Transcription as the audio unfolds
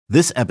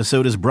This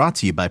episode is brought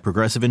to you by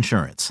Progressive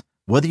Insurance.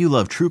 Whether you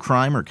love true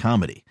crime or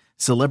comedy,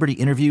 celebrity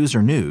interviews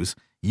or news,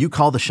 you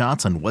call the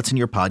shots on what's in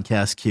your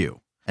podcast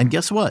queue. And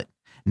guess what?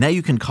 Now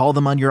you can call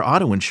them on your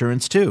auto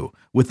insurance too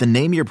with the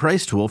Name Your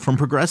Price tool from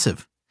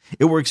Progressive.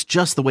 It works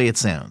just the way it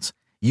sounds.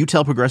 You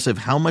tell Progressive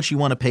how much you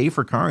want to pay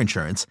for car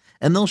insurance,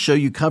 and they'll show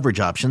you coverage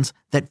options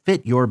that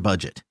fit your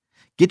budget.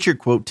 Get your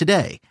quote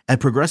today at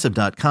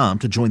Progressive.com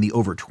to join the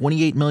over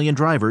 28 million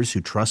drivers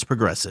who trust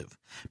Progressive.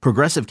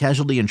 Progressive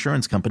Casualty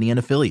Insurance Company and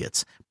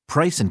Affiliates.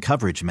 Price and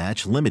coverage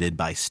match limited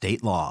by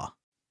state law.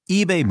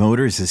 eBay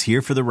Motors is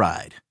here for the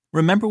ride.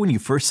 Remember when you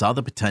first saw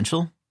the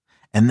potential?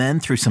 And then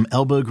through some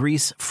elbow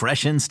grease,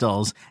 fresh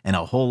installs, and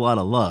a whole lot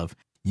of love,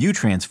 you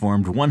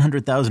transformed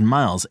 100,000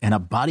 miles and a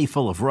body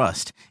full of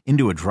rust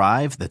into a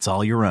drive that's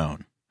all your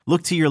own.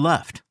 Look to your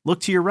left.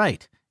 Look to your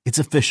right. It's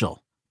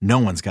official. No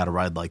one's got a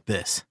ride like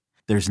this.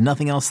 There's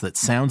nothing else that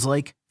sounds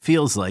like,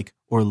 feels like,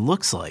 or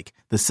looks like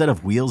the set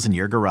of wheels in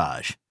your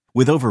garage.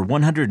 With over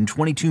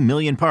 122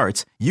 million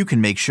parts, you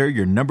can make sure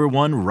your number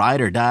one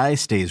ride or die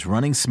stays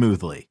running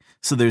smoothly.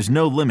 So there's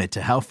no limit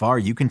to how far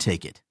you can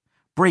take it.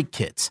 Brake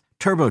kits,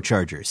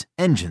 turbochargers,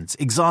 engines,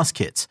 exhaust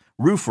kits,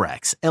 roof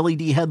racks,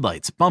 LED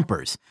headlights,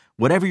 bumpers,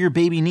 whatever your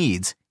baby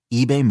needs,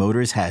 eBay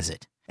Motors has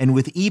it. And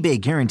with eBay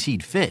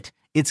Guaranteed Fit,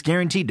 it's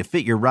guaranteed to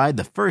fit your ride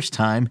the first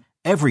time,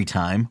 every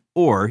time,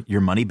 or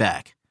your money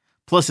back.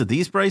 Plus, at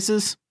these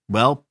prices,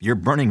 well, you're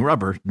burning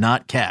rubber,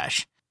 not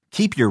cash.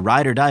 Keep your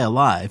ride or die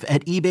alive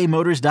at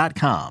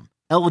ebaymotors.com.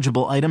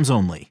 Eligible items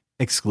only.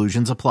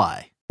 Exclusions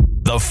apply.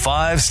 The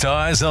 5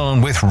 Star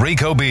Zone with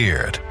Rico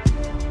Beard.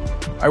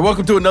 All right,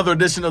 welcome to another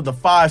edition of the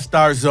 5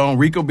 Star Zone.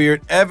 Rico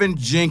Beard, Evan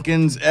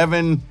Jenkins.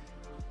 Evan,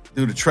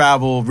 due to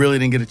travel, really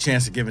didn't get a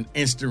chance to give an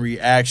instant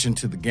reaction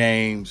to the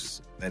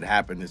games that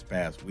happened this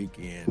past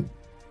weekend.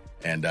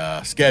 And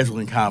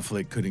scheduling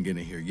conflict, couldn't get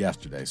in here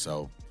yesterday.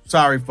 So,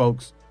 sorry,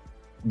 folks.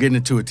 Getting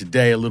into it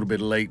today a little bit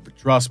late, but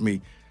trust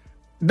me,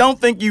 don't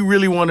think you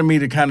really wanted me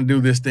to kind of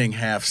do this thing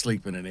half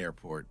sleep in an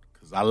airport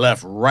because I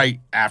left right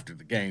after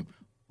the game.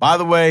 By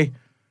the way,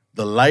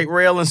 the light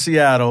rail in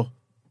Seattle,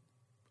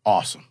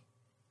 awesome.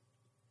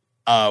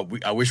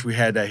 I wish we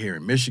had that here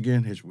in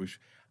Michigan.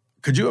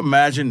 Could you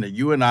imagine that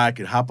you and I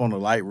could hop on the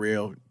light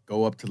rail,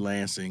 go up to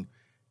Lansing?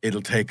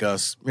 It'll take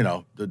us,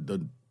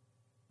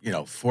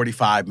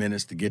 45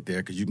 minutes to get there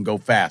because you can go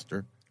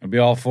faster. I'd be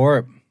all for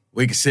it.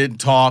 We can sit and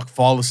talk,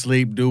 fall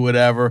asleep, do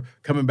whatever.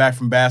 Coming back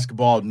from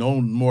basketball, no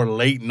more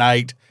late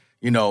night,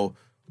 1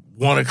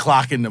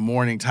 o'clock in the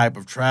morning type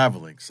of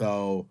traveling.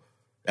 So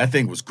that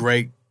thing was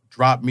great.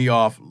 Dropped me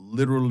off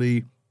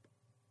literally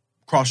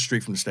across the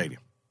street from the stadium.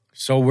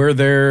 So were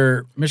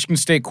there Michigan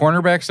State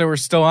cornerbacks that were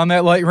still on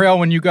that light rail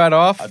when you got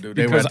off? I do.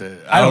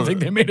 I don't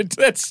think they made it to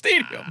that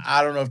stadium.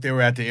 I don't know if they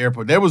were at the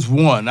airport. There was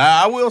one.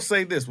 I will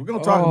say this. We're going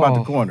to talk about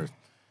the corners.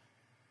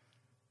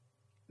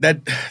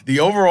 That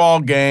the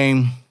overall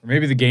game. Or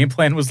maybe the game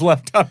plan was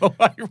left on the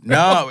light rail.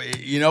 No,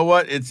 you know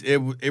what?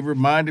 It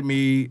reminded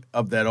me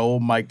of that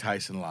old Mike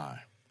Tyson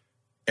line.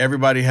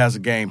 Everybody has a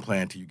game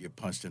plan till you get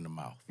punched in the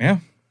mouth. Yeah.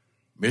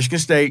 Michigan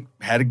State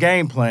had a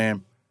game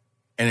plan,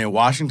 and then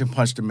Washington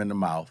punched them in the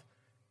mouth.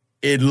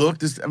 It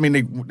looked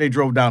they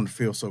drove down the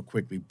field so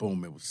quickly,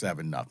 boom, it was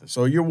 7-0.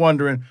 So you're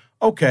wondering,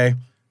 okay,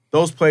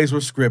 those plays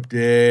were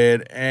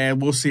scripted,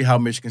 and we'll see how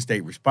Michigan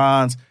State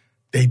responds.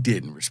 They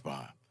didn't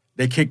respond.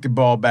 They kicked the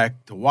ball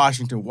back to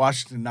Washington.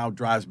 Washington now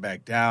drives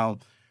back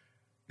down.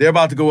 They're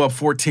about to go up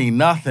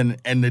 14-0,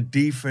 and the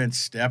defense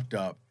stepped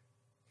up.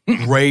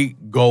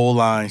 Great goal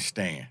line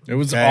stand. It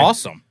was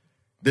awesome.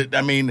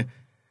 The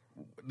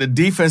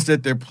defense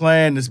that they're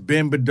playing, this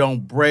bend but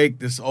don't break,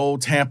 this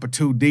old Tampa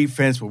 2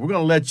 defense, where we're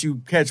going to let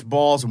you catch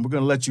balls and we're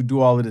going to let you do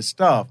all of this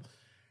stuff.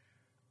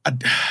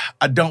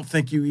 I don't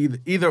think you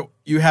either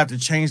you have to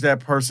change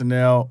that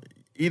personnel.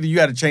 Either you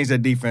got to change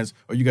that defense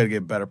or you got to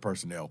get better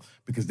personnel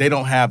because they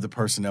don't have the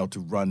personnel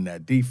to run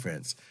that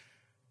defense.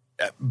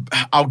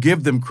 I'll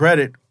give them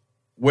credit.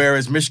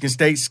 Whereas Michigan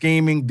State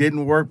scheming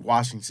didn't work,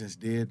 Washington's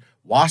did.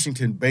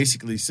 Washington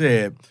basically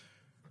said,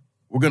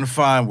 we're going to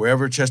find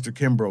wherever Chester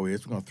Kimbrough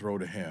is, we're going to throw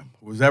to him.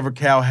 Whoever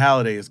Cal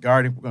Halliday is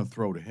guarding, we're going to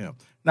throw to him.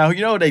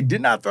 Now, they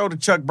did not throw to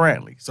Chuck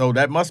Brantley, so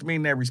that must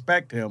mean they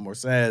respect him or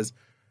says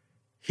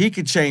he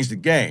could change the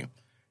game.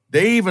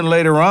 They even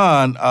later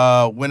on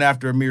went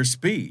after Amir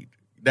Speed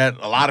that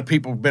a lot of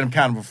people have been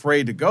kind of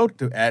afraid to go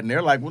to at, and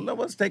they're like, well,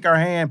 let's take our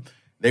hand.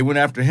 They went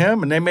after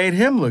him, and they made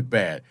him look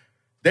bad.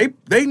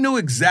 They knew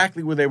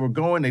exactly where they were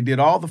going. They did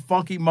all the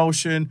funky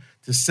motion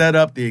to set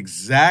up the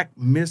exact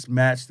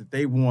mismatch that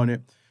they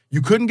wanted.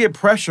 You couldn't get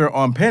pressure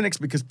on Penix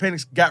because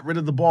Penix got rid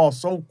of the ball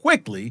so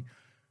quickly.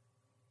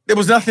 There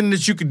was nothing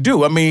that you could do.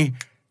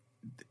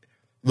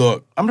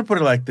 Look, I'm going to put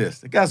it like this.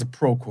 The guy's a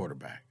pro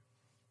quarterback.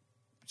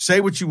 Say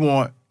what you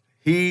want.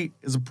 He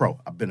is a pro.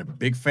 I've been a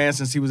big fan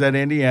since he was at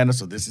Indiana,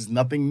 so this is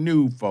nothing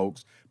new,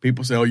 folks.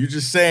 People say, oh, you're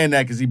just saying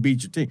that because he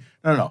beat your team.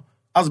 No.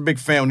 I was a big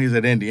fan when he was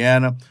at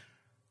Indiana.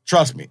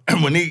 Trust me,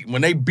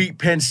 when they beat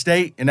Penn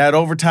State in that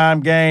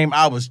overtime game,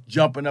 I was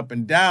jumping up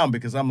and down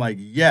because I'm like,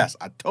 yes,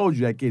 I told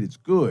you that kid is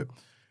good.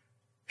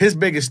 his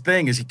biggest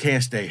thing is he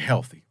can't stay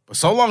healthy. But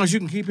so long as you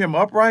can keep him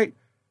upright,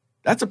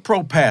 that's a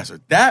pro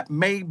passer. That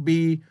may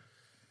be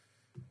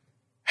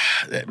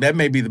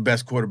the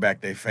best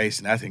quarterback they face,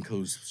 and that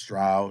includes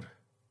Stroud,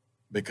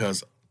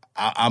 because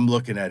I'm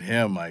looking at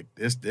him like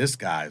this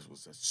guy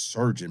was a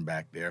surgeon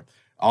back there.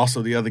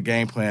 Also, the other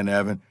game plan,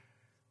 Evan,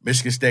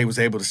 Michigan State was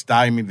able to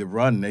stymie the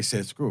run, and they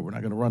said, screw it, we're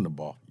not going to run the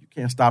ball. You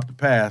can't stop the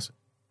pass,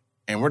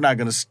 and we're not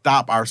going to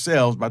stop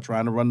ourselves by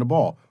trying to run the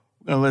ball.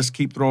 We're going to let's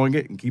keep throwing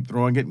it and keep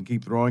throwing it and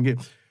keep throwing it.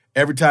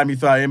 Every time you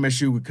thought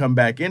MSU would come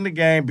back in the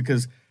game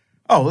because,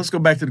 let's go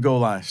back to the goal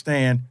line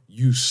stand,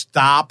 you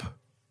stop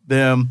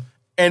them,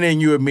 and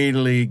then you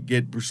immediately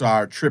get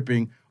Broussard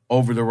tripping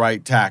over the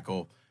right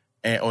tackle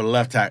or the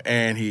left tackle,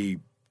 and he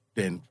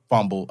then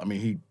fumbled. I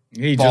mean,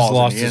 he just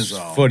lost his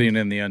footing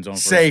in the end zone.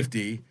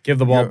 Safety. Give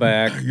the ball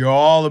back. Your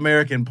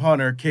All-American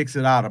punter kicks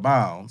it out of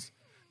bounds.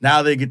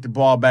 Now they get the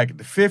ball back at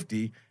the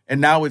 50, and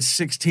now it's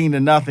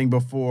 16-0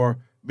 before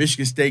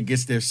Michigan State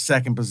gets their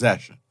second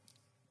possession.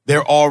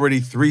 They're already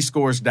 3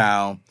 scores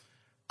down.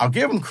 I'll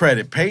give them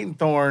credit. Peyton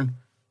Thorne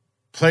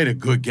played a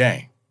good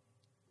game.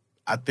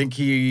 I think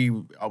he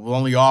was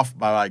only off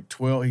by like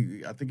 12.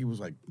 I think he was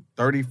like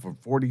 30 for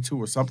 42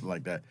 or something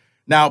like that.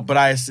 Now, but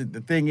I said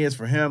the thing is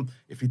for him,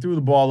 if he threw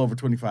the ball over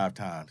 25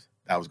 times,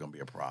 that was going to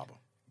be a problem.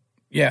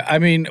 Yeah, I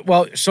mean,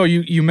 well, so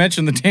you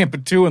mentioned the Tampa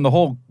 2, and the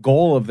whole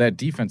goal of that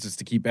defense is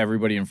to keep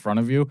everybody in front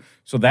of you.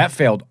 So that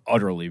failed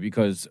utterly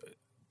because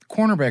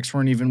cornerbacks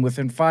weren't even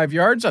within 5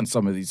 yards on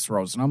some of these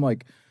throws. And I'm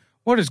like,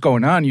 what is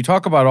going on? You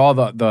talk about all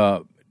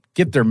the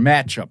get their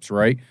matchups,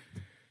 right?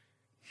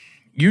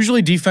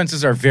 Usually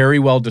defenses are very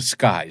well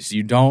disguised.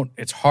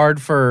 It's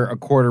hard for a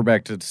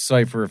quarterback to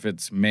decipher if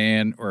it's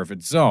man or if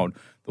it's zone.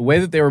 The way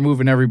that they were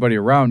moving everybody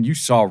around, you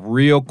saw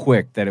real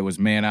quick that it was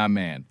man on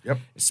man. Yep.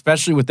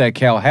 Especially with that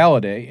Cal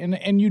Halladay.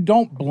 And you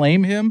don't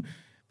blame him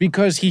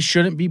because he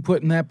shouldn't be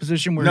put in that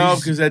position where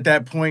because at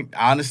that point,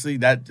 honestly,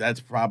 that's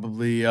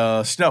probably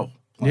Snow.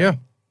 Yeah.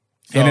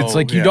 So, and it's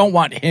like you don't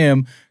want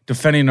him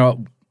defending a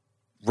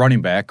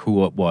running back,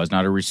 who it was,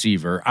 not a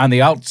receiver, on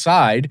the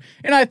outside.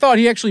 And I thought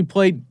he actually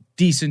played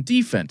decent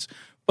defense.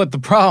 But the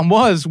problem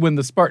was when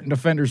the Spartan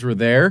defenders were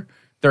there,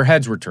 their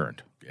heads were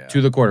turned to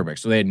the quarterback.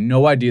 So they had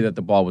no idea that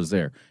the ball was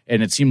there.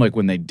 And it seemed like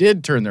when they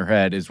did turn their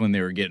head is when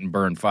they were getting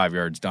burned 5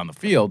 yards down the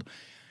field.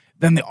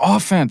 Then the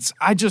offense,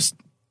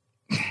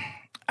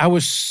 I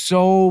was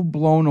so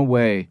blown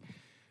away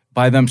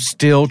by them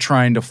still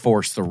trying to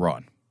force the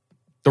run.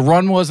 The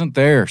run wasn't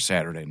there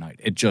Saturday night.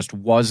 It just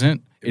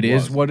wasn't. It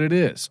is what it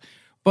is.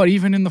 But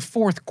even in the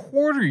fourth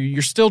quarter,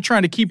 you're still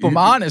trying to keep them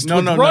honest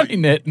with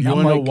running it. And you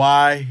want to know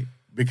why?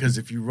 Because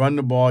if you run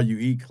the ball, you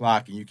eat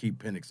clock and you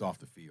keep Penix off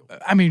the field.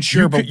 I mean,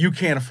 sure, but you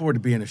can't afford to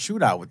be in a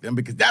shootout with them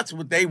because that's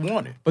what they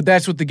wanted. But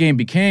that's what the game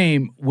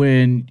became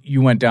when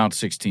you went down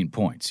 16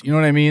 points. You know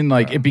what I mean?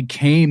 Like, it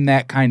became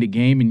that kind of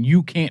game, and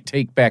you can't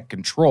take back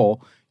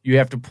control. You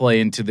have to play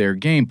into their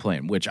game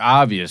plan, which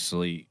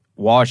obviously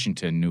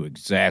Washington knew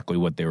exactly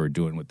what they were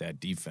doing with that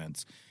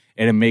defense.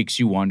 And it makes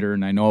you wonder,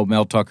 and I know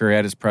Mel Tucker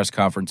had his press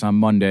conference on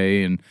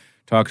Monday and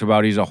talked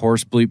about he's a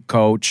horse bleep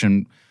coach,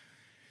 and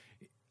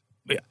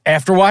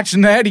after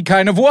watching that, he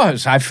kind of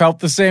was. I felt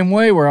the same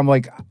way where I'm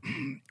like,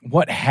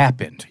 what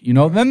happened? You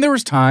know, then there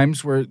was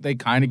times where they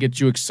kind of get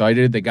you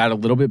excited. They got a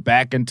little bit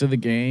back into the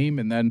game,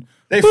 and then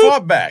they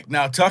fought back.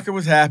 Now, Tucker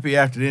was happy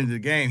after the end of the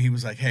game. He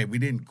was like, hey, we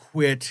didn't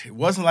quit. It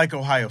wasn't like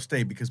Ohio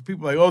State because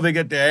people are like, oh, they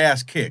get their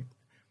ass kicked.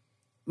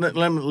 Let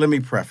me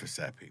preface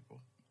that, people.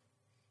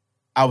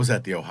 I was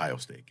at the Ohio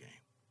State game.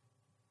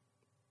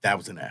 That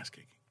was an ass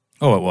kicking.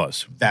 Oh, it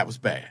was. That was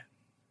bad.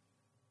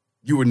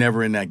 You were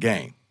never in that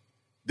game.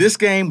 This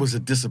game was a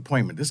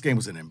disappointment. This game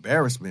was an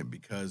embarrassment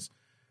because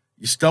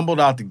you stumbled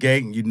out the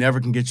gate and you never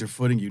can get your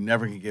footing. You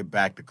never can get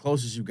back. The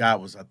closest you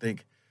got was, I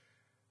think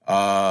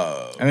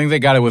they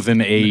got it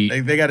within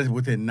 8. They got it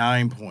within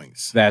 9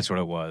 points. That's what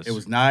it was. It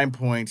was 9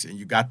 points, and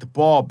you got the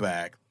ball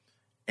back.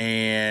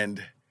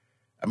 And,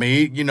 I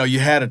mean, you know, you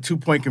had a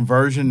 2-point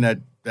conversion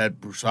that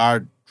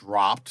Broussard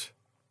dropped.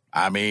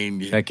 I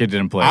mean, that kid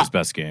didn't play his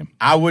best game.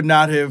 I would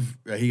not have.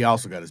 He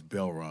also got his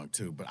bell rung,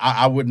 too. But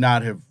I would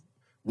not have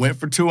went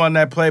for 2 on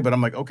that play, but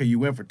I'm like, okay, you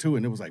went for 2,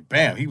 and it was like,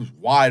 bam, he was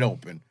wide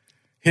open.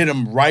 Hit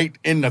him right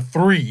in the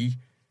 3,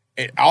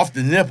 off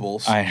the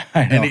nipples, I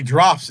know. And he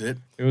drops it.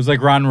 It was like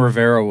Ron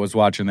Rivera was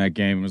watching that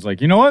game and was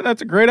like, you know what,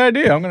 that's a great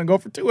idea. I'm going to go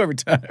for 2 every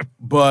time.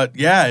 But,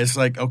 yeah, it's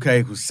like,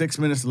 okay, with 6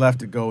 minutes left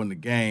to go in the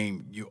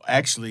game, you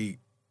actually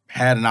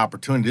had an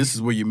opportunity. This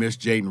is where you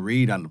missed Jaden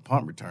Reed on the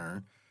punt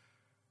return.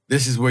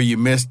 This is where you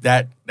missed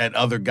that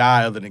other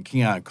guy other than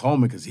Keon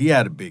Coleman because he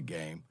had a big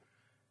game.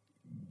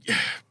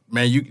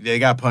 Man, they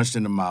got punched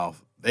in the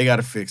mouth. They got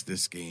to fix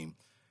this scheme.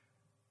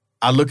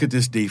 I look at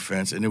this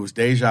defense, and it was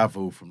deja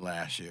vu from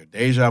last year.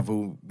 Deja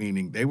vu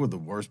meaning they were the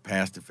worst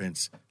pass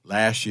defense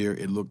last year.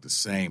 It looked the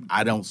same.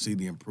 I don't see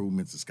the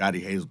improvements that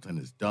Scotty Hazelton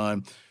has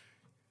done.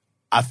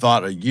 I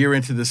thought a year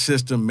into the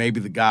system,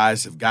 maybe the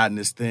guys have gotten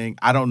this thing.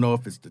 I don't know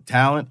if it's the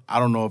talent. I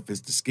don't know if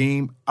it's the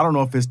scheme. I don't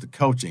know if it's the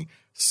coaching.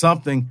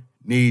 Something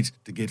needs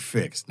to get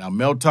fixed. Now,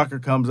 Mel Tucker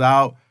comes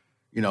out.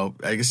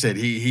 Like I said,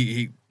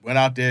 he went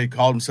out there, he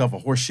called himself a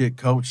horseshit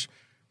coach.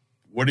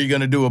 What are you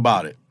going to do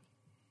about it?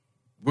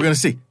 We're going to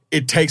see.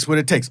 It takes what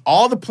it takes.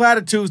 All the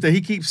platitudes that he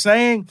keeps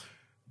saying,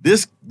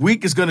 this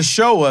week is going to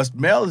show us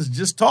Mel is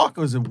just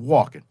talking, is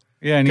walking.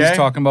 Yeah, and he's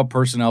talking about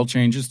personnel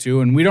changes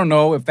too, and we don't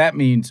know if that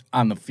means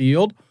on the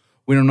field.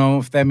 We don't know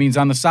if that means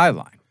on the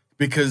sideline.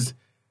 Because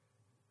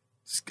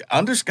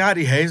under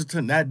Scotty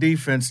Hazelton, that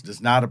defense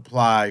does not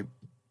apply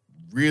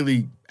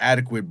really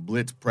adequate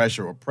blitz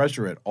pressure or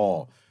pressure at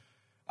all.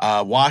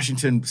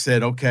 Washington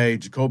said, okay,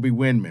 Jacoby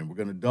Windman, we're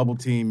going to double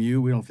team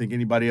you. We don't think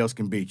anybody else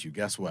can beat you.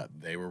 Guess what?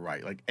 They were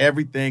right. Like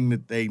everything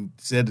that they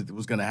said that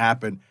was going to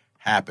happen,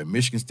 happened.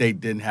 Michigan State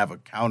didn't have a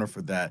counter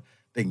for that.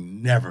 They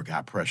never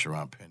got pressure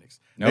on Penix.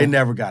 Nope. They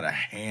never got a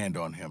hand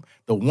on him.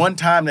 The one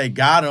time they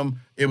got him,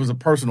 it was a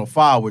personal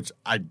foul, which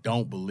I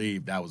don't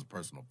believe that was a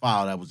personal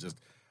foul. That was just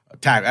a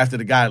tackle. After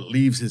the guy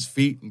leaves his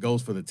feet and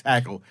goes for the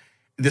tackle,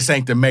 this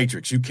ain't the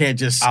Matrix. You can't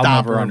just stop. I'll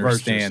never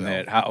understand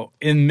that. How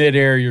in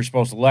midair you're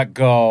supposed to let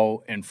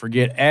go and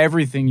forget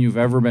everything you've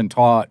ever been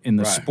taught in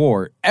the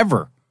sport,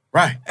 ever.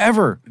 Right.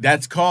 Ever.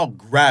 That's called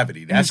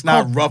gravity. That's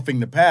not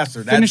roughing the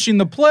passer. That's finishing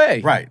the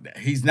play. Right.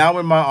 He's now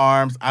in my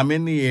arms. I'm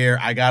in the air.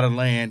 I got to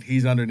land.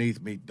 He's underneath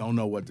me. Don't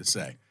know what to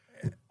say.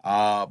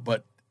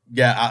 But,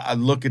 yeah, I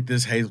look at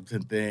this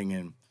Hazelton thing,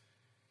 and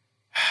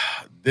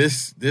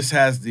this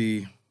has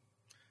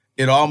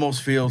it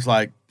almost feels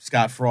like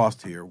Scott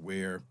Frost here,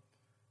 where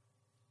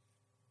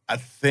I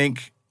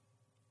think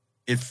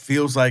it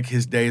feels like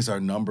his days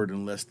are numbered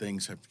unless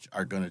things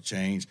are going to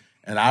change.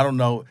 And I don't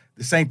know,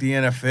 this ain't the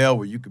NFL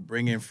where you could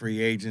bring in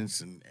free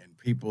agents and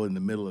people in the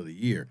middle of the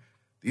year.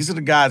 These are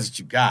the guys that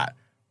you got.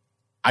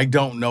 I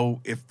don't know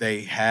if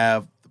they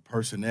have the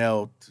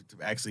personnel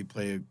to actually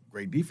play a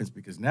great defense,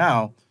 because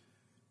now,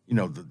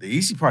 the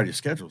easy part of your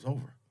schedule is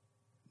over.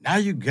 Now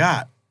you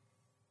got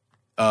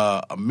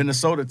a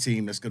Minnesota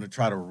team that's going to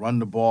try to run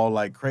the ball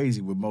like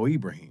crazy with Mo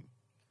Ibrahim.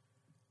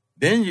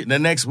 Then the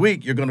next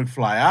week, you're going to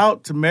fly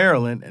out to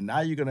Maryland, and now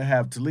you're going to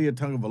have Talia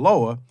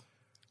Tagovailoa,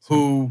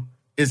 who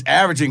is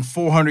averaging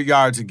 400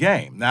 yards a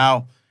game.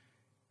 Now,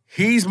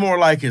 he's more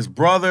like his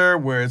brother,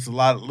 where it's a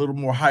little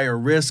more higher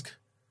risk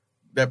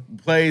that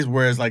plays,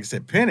 whereas, like I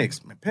said,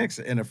 Penix is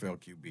an NFL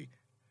QB.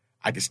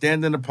 I can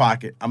stand in the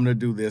pocket, I'm going to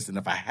do this, and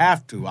if I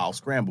have to, I'll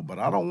scramble, but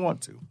I don't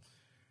want to.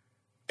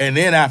 And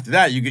then after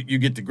that, you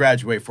get to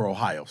graduate for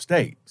Ohio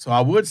State. So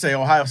I would say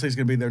Ohio State's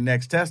going to be their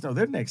next test. No,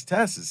 their next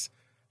test is,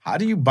 how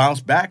do you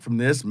bounce back from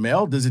this?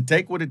 Mel, does it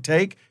take what it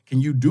takes?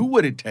 Can you do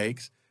what it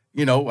takes?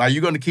 Are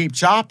you going to keep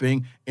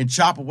chopping and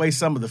chop away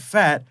some of the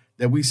fat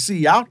that we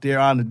see out there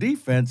on the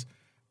defense?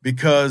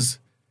 Because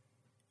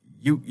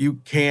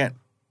you can't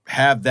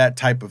have that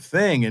type of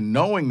thing. And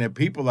knowing that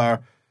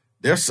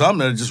there's some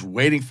that are just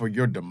waiting for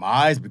your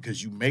demise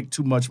because you make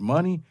too much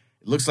money.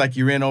 It looks like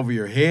you're in over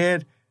your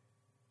head.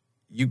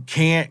 You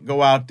can't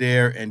go out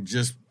there and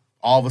just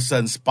all of a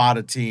sudden spot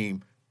a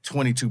team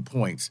 22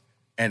 points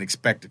and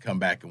expect to come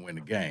back and win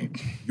the game.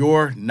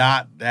 You're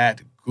not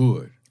that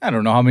good. I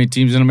don't know how many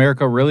teams in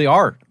America really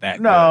are that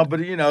good. No, but,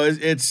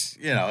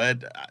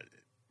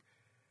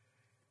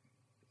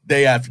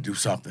 they have to do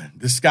something.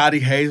 The Scotty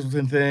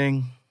Hazelton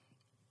thing,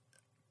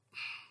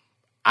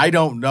 I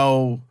don't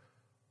know.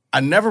 I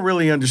never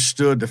really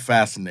understood the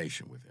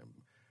fascination with him.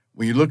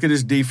 When you look at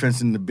his defense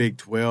in the Big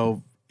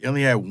 12, he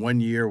only had 1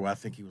 year where I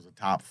think he was a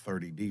top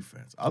 30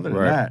 defense. Other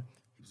than that,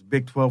 he was a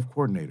Big 12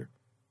 coordinator.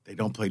 They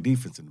don't play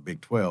defense in the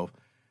Big 12.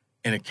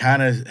 And it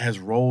kind of has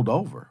rolled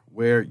over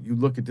where you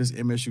look at this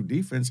MSU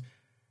defense,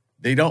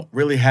 they don't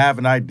really have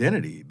an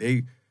identity.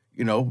 They,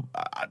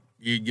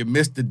 you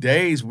missed the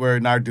days where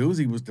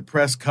Narduzzi was the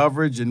press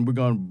coverage and we're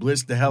going to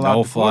blitz the hell out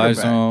of the quarterback.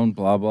 No fly zone,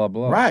 blah, blah,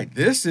 blah. Right.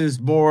 This is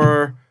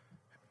more,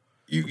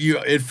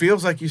 it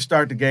feels like you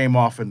start the game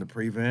off in the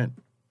prevent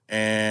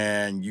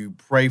and you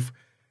pray.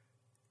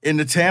 In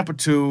the Tampa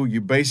 2,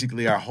 you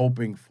basically are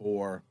hoping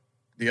for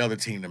the other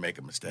team to make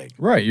a mistake.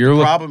 Right.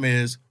 The problem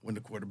is when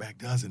the quarterback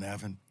doesn't,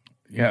 Evan.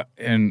 Yeah,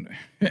 and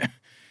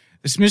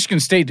this Michigan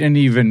State didn't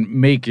even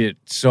make it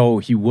so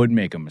he would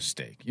make a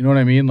mistake. You know what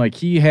I mean? Like,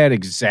 he had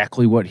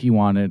exactly what he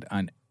wanted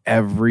on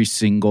every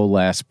single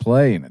last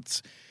play, and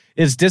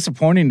it's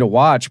disappointing to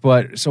watch.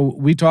 But so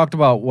we talked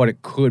about what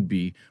it could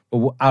be,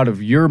 but out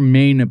of your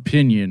main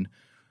opinion,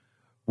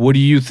 what do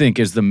you think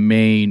is the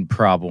main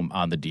problem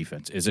on the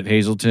defense? Is it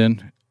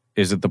Hazelton?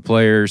 Is it the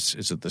players?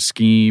 Is it the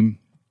scheme?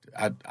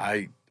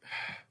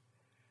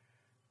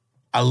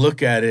 I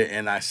look at it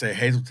and I say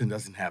Hazelton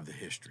doesn't have the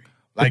history.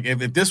 Like,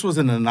 if this was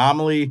an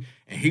anomaly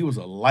and he was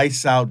a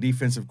lights-out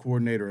defensive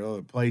coordinator at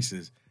other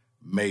places,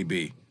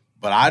 maybe.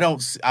 But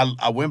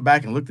I went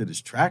back and looked at his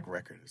track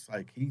record. It's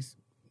like he's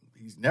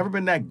never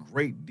been that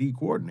great D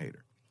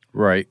coordinator.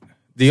 Right.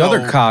 The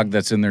other cog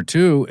that's in there,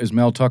 too, is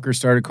Mel Tucker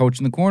started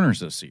coaching the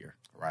corners this year.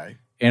 Right.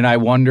 And I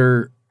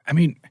wonder,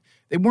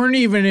 they weren't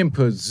even in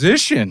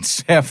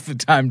positions half the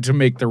time to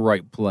make the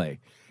right play.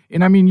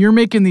 And, you're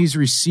making these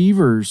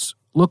receivers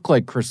look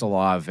like Chris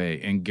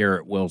Olave and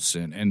Garrett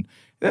Wilson. And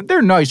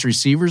they're nice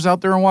receivers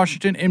out there in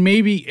Washington. And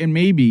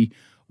maybe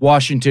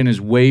Washington is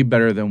way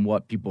better than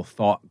what people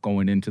thought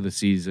going into the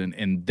season,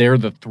 and they're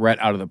the threat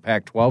out of the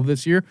Pac-12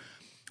 this year.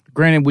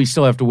 Granted, we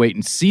still have to wait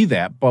and see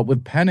that, but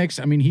with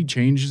Penix, I mean, he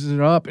changes it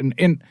up,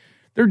 and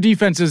their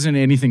defense isn't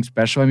anything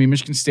special. I mean,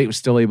 Michigan State was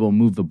still able to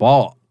move the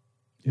ball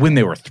when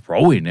they were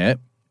throwing it,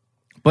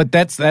 but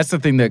that's the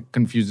thing that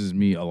confuses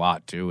me a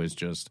lot too. Is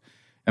just,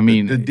 I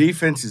mean, the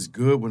defense is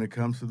good when it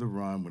comes to the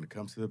run, when it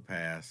comes to the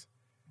pass.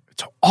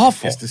 It's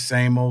awful. It's the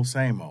same old.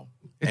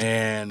 It's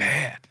and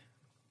bad.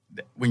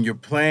 When you're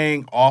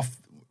playing off,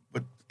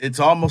 but it's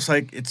almost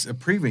like it's a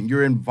prevent.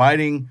 You're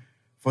inviting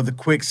for the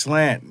quick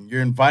slant.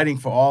 You're inviting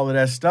for all of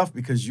that stuff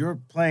because you're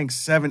playing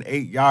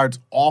 7-8 yards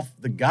off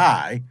the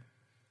guy.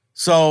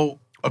 So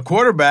a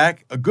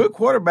good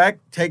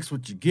quarterback takes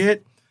what you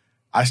get.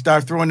 I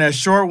start throwing that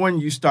short one,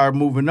 you start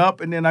moving up,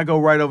 and then I go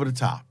right over the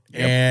top.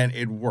 Yep. And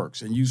it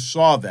works. And you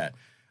saw that.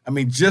 I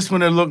mean, just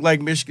when it looked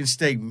like Michigan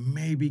State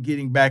may be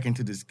getting back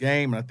into this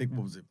game, and I think,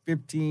 what was it,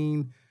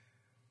 15?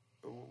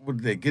 What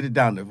did they get it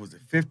down to? Was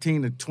it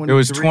 15 to 23? It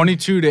was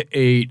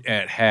 22-8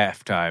 at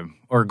halftime,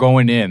 or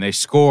going in. They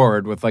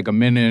scored with like a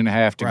minute and a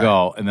half to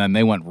go, and then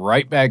they went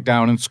right back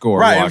down and scored.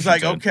 Right, Washington. It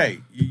was like,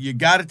 okay, you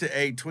got it to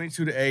 8,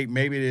 22-8,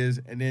 maybe it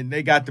is, and then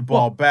they got the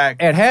ball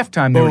back. At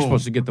halftime, they were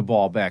supposed to get the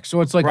ball back.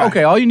 So it's like,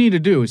 okay, all you need to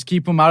do is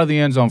keep them out of the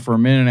end zone for a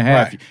minute and a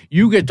half. Right.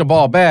 You get the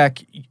ball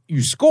back,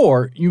 you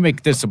score, you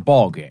make this a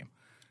ball game.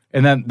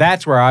 And then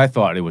that's where I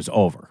thought it was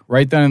over,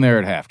 right then and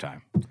there at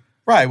halftime.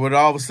 Right, when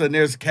all of a sudden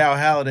there's Cal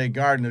Halliday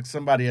guarding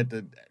somebody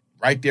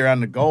right there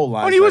on the goal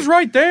line. When he was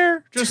right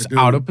there, just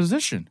out of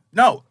position.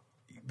 No,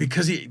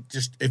 because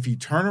if you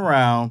turn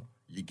around,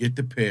 you get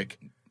the pick,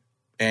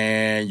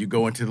 and you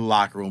go into the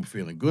locker room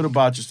feeling good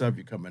about yourself,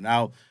 you're coming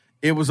out.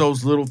 It was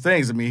those little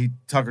things. I mean,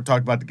 Tucker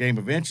talked about the game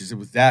of inches. It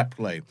was that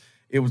play.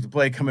 It was the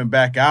play coming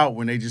back out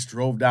when they just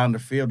drove down the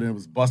field and it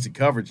was busted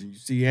coverage, and you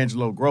see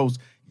Angelo Gross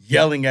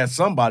yelling at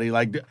somebody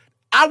like,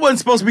 I wasn't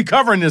supposed to be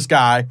covering this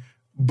guy,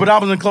 but I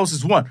was the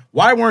closest one.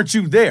 Why weren't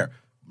you there?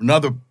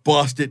 Another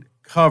busted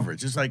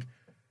coverage. It's like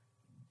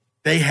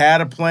they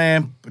had a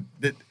plan,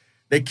 but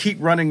they keep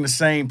running the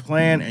same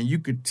plan, and you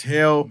could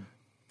tell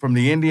from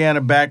the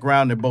Indiana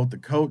background that both the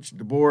coach,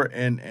 DeBoer,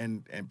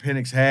 and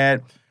Penix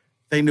had,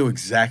 they knew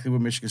exactly what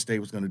Michigan State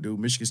was going to do.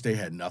 Michigan State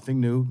had nothing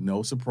new,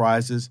 no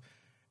surprises,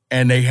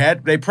 and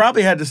they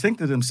probably had to think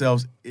to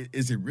themselves,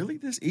 is it really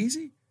this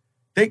easy?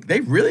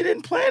 They really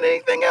didn't plan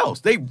anything else.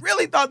 They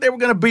really thought they were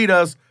going to beat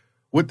us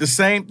with the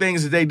same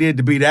things that they did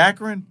to beat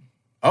Akron.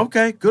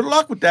 Okay, good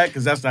luck with that,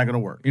 because that's not going to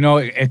work. You know,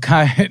 it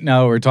kind of,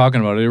 now that we're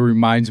talking about it, it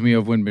reminds me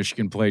of when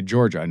Michigan played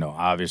Georgia. I know,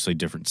 obviously,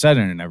 different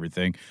setting and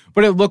everything,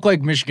 but it looked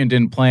like Michigan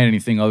didn't plan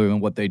anything other than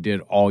what they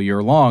did all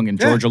year long, and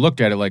Georgia looked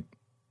at it like,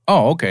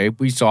 oh, okay,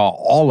 we saw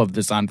all of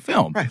this on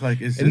film. Right,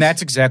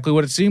 that's exactly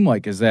what it seemed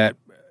like, is that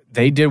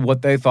they did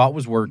what they thought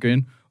was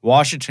working.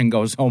 Washington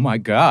goes, oh, my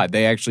God,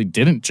 they actually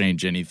didn't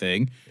change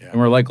anything. Yeah. And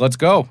we're like, let's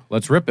go.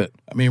 Let's rip it.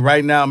 I mean,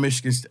 right now,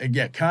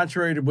 Michigan –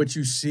 contrary to what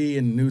you see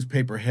in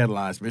newspaper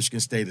headlines, Michigan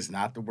State is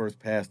not the worst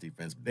pass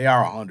defense. They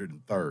are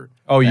 103rd.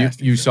 Oh,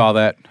 you saw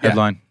that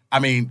headline? Yeah. I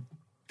mean,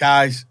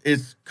 guys,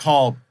 it's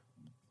called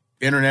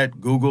internet,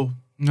 Google.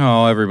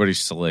 No, everybody's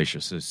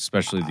salacious,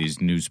 especially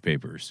these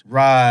newspapers.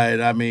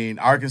 Right. I mean,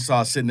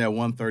 Arkansas is sitting at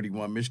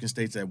 131. Michigan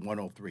State's at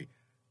 103.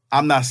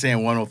 I'm not saying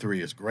 103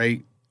 is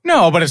great.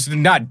 No, but it's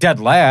not dead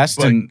last.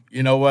 But and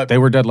you know what? They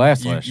were dead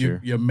last year.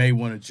 You may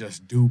want to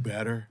just do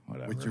better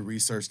with your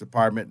research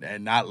department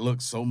and not look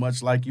so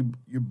much like you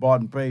bought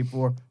and paid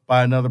for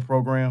by another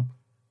program,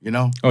 you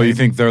know? Oh, you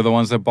think they're the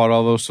ones that bought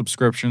all those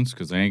subscriptions?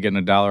 Because they ain't getting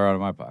a dollar out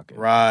of my pocket.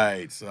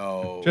 Right,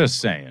 so. Just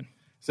saying.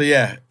 So,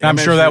 yeah. I'm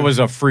sure that was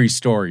a free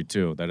story,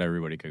 too, that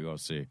everybody could go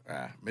see.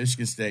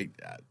 Michigan State,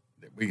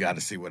 we got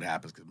to see what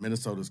happens, because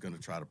Minnesota's going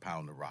to try to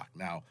pound the rock.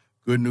 Now,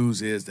 good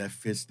news is that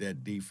fits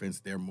that defense.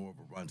 They're more of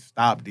a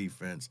run-stop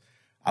defense.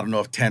 I don't know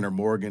if Tanner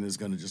Morgan is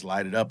going to just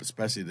light it up,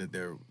 especially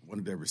that one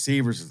of their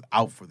receivers is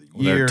out for the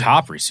year. Their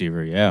top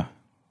receiver, yeah.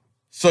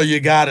 So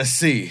you got to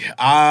see.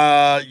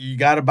 You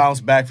got to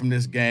bounce back from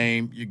this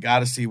game. You got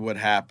to see what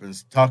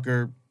happens.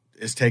 Tucker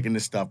is taking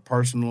this stuff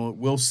personal.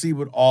 We'll see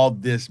what all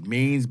this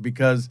means,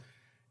 because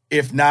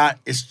if not,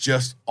 it's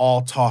just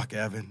all talk,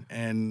 Evan.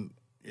 And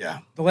yeah.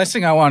 The last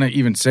thing I want to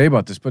even say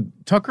about this, but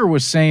Tucker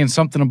was saying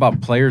something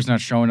about players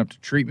not showing up to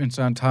treatments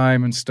on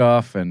time and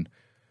stuff. And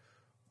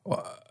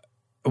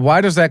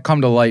why does that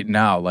come to light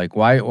now? Like,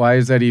 why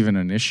is that even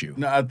an issue?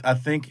 No, I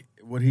think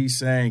what he's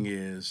saying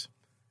is,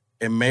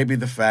 and maybe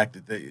the fact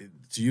that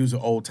to use an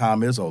old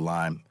Tom Izzo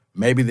line,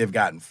 maybe they've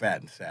gotten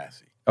fat and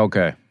sassy.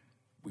 Okay.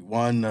 We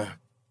won the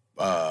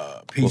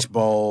Peach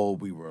Bowl.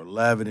 We were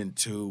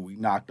 11-2. We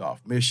knocked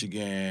off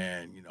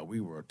Michigan. You know, we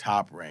were a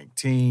top-ranked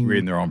team.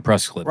 Reading their own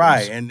press clippings.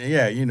 Right, and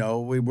yeah,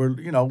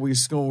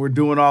 we're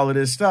doing all of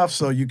this stuff.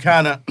 So you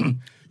kind of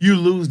you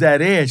lose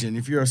that edge, and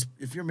if you're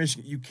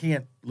Michigan, you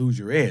can't lose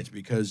your edge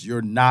because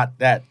you're not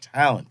that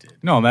talented.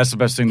 No, and that's the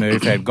best thing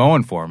they've had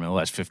going for them in the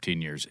last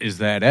 15 years is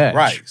that edge.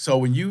 Right. So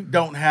when you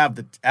don't have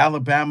the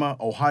Alabama,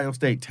 Ohio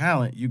State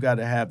talent, you got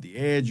to have the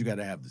edge. You got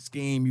to have the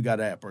scheme. You got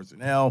to have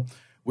personnel.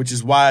 which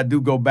is why I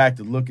do go back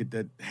to look at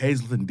that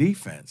Hazleton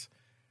defense.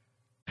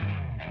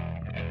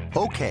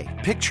 Okay,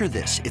 picture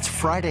this. It's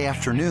Friday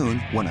afternoon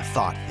when a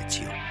thought hits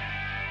you.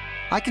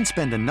 I can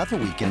spend another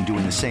weekend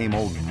doing the same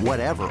old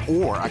whatever,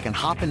 or I can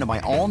hop into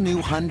my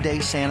all-new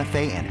Hyundai Santa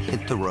Fe and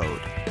hit the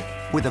road.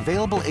 With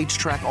available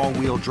H-Track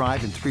all-wheel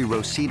drive and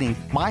 3-row seating,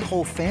 my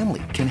whole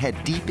family can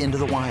head deep into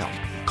the wild.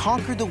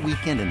 Conquer the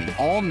weekend in the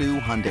all-new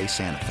Hyundai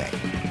Santa Fe.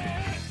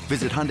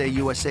 Visit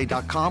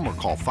HyundaiUSA.com or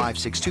call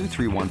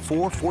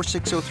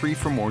 562-314-4603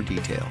 for more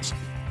details.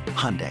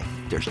 Hyundai,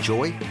 there's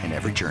joy in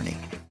every journey.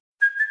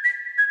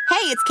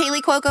 Hey, it's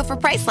Kaylee Cuoco for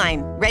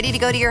Priceline. Ready to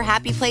go to your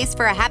happy place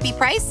for a happy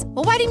price?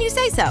 Well, why didn't you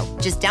say so?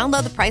 Just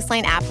download the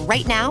Priceline app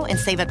right now and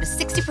save up to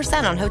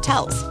 60% on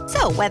hotels.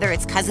 So whether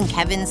it's Cousin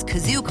Kevin's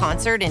Kazoo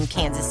Concert in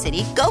Kansas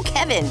City, go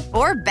Kevin,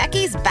 or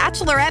Becky's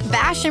Bachelorette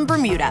Bash in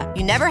Bermuda,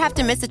 you never have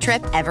to miss a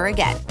trip ever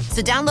again.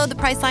 So download the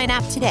Priceline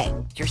app today.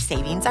 Your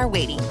savings are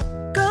waiting.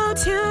 Go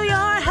to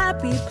your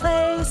happy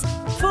place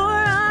for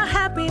a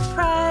happy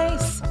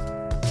price.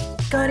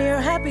 Go to your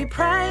happy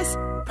price,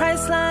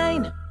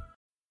 Priceline.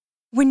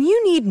 When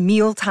you need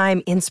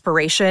mealtime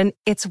inspiration,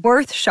 it's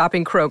worth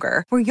shopping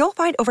Kroger, where you'll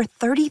find over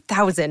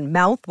 30,000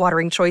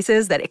 mouth-watering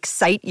choices that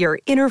excite your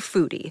inner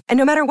foodie. And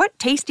no matter what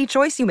tasty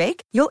choice you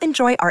make, you'll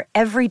enjoy our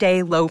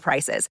everyday low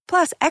prices,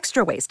 plus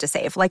extra ways to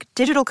save, like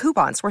digital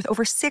coupons worth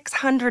over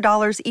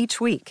 $600 each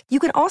week. You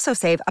can also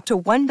save up to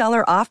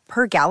 $1 off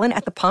per gallon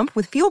at the pump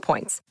with fuel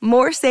points.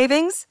 More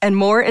savings and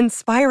more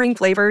inspiring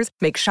flavors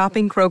make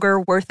shopping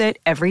Kroger worth it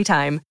every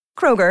time.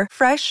 Kroger,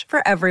 fresh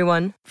for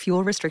everyone.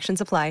 Fuel restrictions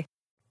apply.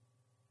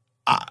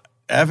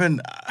 Evan,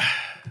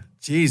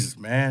 Jesus,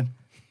 man.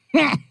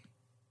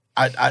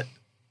 I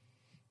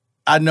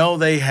know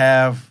they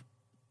have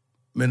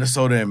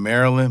Minnesota and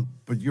Maryland,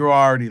 but you're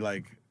already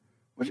like,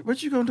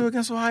 what you going to do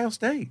against Ohio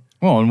State?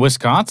 Well, and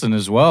Wisconsin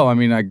as well. I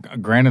mean,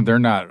 granted, they're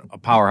not a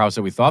powerhouse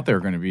that we thought they were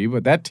going to be,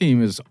 but that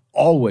team is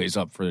always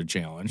up for the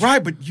challenge.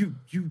 Right, but you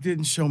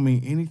didn't show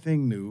me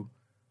anything new.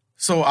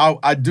 So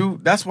I do.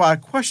 That's why I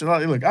question.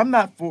 Look, I'm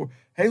not for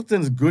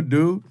Hazleton's a good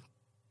dude.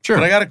 Sure.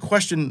 But I got to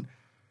question,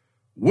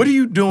 what are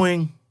you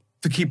doing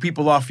to keep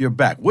people off your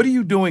back? What are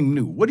you doing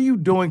new? What are you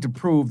doing to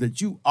prove that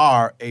you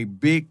are a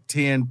Big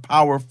Ten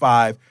Power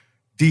 5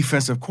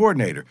 defensive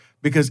coordinator?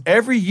 Because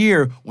every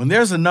year when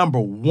there's a number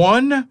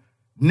 1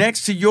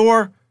 next to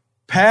your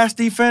pass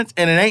defense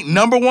and it ain't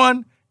number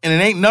 1 and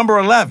it ain't number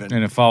 11.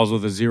 And it follows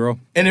with a 0.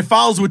 And it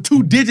follows with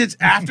 2 digits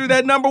after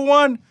that number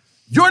 1,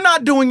 you're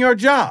not doing your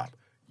job.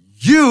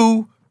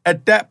 You,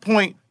 at that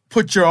point,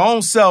 put your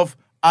own self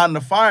on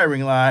the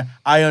firing line.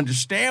 I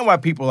understand why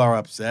people are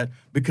upset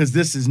because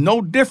this is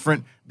no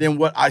different than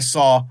what I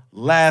saw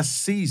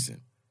last season.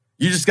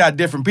 You just got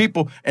different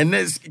people. And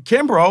this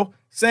Kimbrough,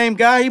 same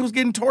guy, he was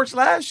getting torched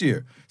last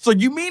year. So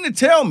you mean to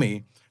tell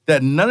me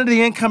that none of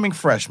the incoming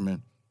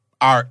freshmen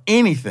are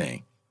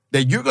anything,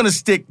 that you're going to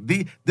stick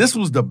this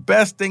was the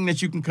best thing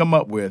that you can come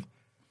up with,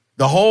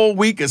 the whole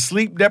week of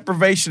sleep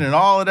deprivation and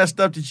all of that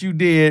stuff that you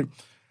did.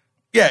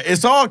 Yeah,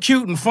 it's all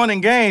cute and fun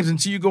and games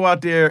until you go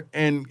out there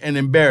and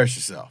embarrass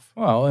yourself.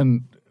 Well,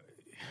 and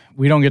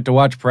we don't get to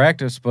watch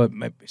practice, but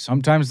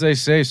sometimes they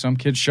say some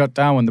kids shut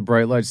down when the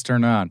bright lights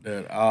turn on.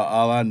 Dude,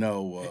 all I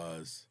know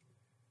was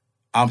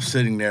I'm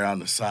sitting there on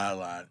the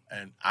sideline,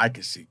 and I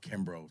could see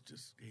Kimbrough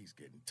he's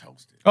getting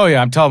toasted. Oh,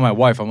 yeah, I'm telling my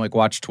wife, I'm like,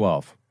 watch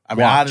 12. I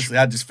mean, honestly,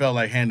 I just felt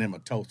like handing him a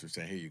toaster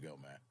saying, here you go,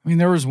 man. I mean,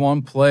 there was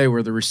one play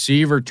where the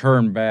receiver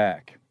turned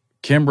back.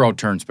 Kimbrough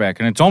turns back,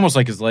 and it's almost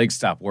like his legs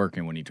stop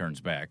working when he turns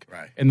back.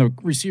 Right. And the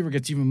receiver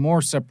gets even more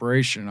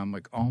separation. I'm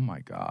like, oh, my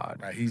God.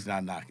 Right, he's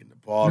not knocking the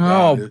ball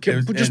down. No,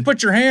 just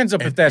put your hands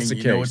up if that's the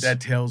case. You know what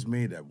that tells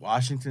me? That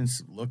Washington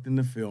looked in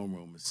the film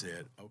room and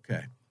said,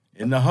 okay,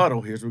 in the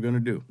huddle, here's what we're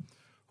going to do.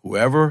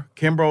 Whoever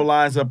Kimbrough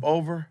lines up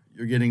over,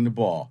 you're getting the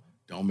ball.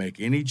 Don't make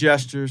any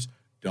gestures.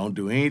 Don't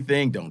do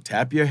anything. Don't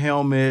tap your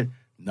helmet.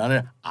 None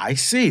of that. I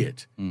see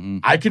it. Mm-hmm.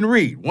 I can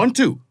read. 1,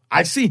 2.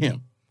 I see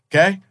him.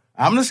 Okay?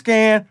 I'm going to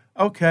scan.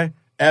 Okay,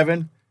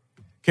 Evan,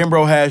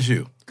 Kimbrough has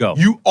you. Go.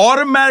 You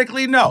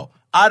automatically know.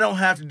 I don't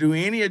have to do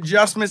any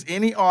adjustments,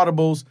 any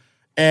audibles,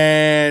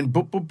 and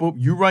boop, boop, boop.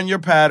 You run your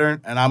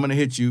pattern, and I'm going to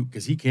hit you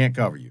because he can't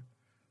cover you.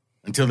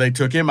 Until they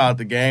took him out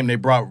the game, they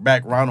brought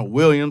back Ronald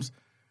Williams.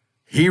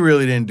 He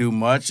really didn't do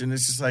much, and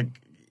it's just like,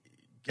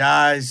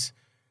 guys,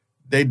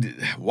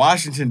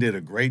 Washington did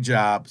a great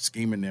job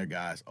scheming their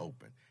guys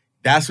open.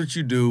 That's what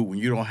you do when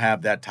you don't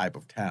have that type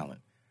of talent.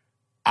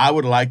 I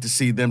would like to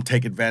see them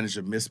take advantage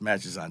of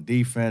mismatches on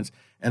defense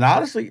and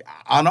honestly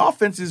on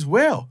offense as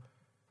well.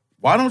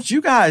 Why don't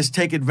you guys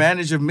take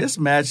advantage of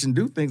mismatch and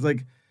do things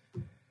like,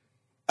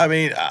 I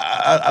mean,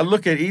 I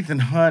look at Ethan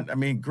Hunt. I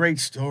mean, great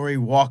story,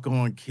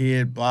 walk-on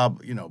kid,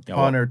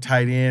 punter,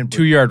 tight end.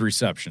 2-yard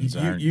receptions.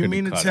 You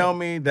mean to tell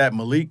me that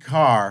Malik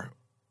Carr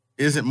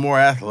isn't more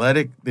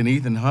athletic than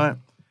Ethan Hunt?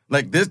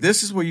 Like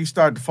this is where you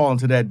start to fall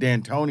into that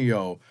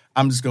D'Antonio,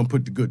 I'm just going to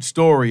put the good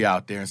story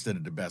out there instead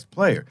of the best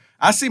player.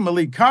 I see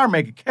Malik Carr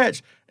make a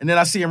catch, and then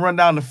I see him run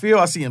down the field.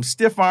 I see him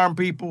stiff-arm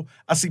people.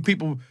 I see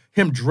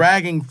him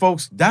dragging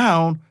folks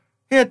down.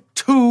 He had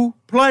 2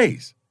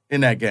 plays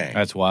in that game.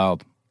 That's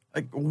wild.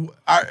 Like,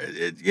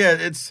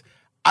 it's.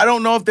 I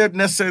don't know if they're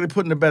necessarily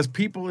putting the best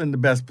people in the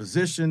best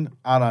position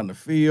out on the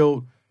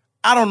field.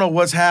 I don't know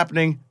what's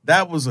happening.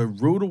 That was a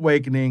rude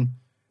awakening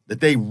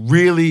that they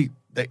really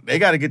they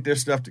got to get their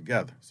stuff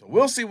together. So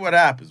we'll see what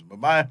happens. But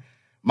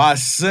my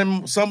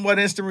somewhat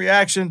instant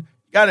reaction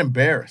got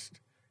embarrassed.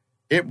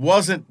 It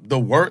wasn't the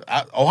worst.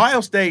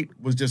 Ohio State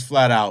was just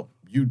flat out,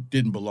 you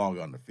didn't belong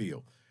on the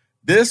field.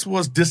 This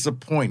was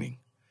disappointing.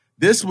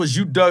 This was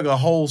you dug a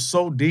hole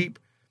so deep,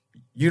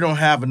 you don't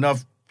have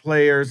enough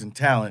players and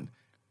talent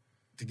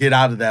to get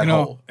out of that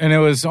hole. And it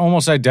was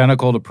almost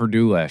identical to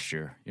Purdue last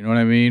year. You know what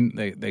I mean?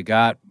 They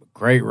got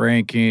great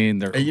ranking.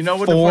 They're and you know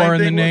what 4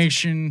 in the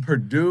nation.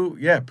 Purdue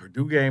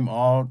game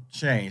all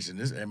changed.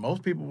 And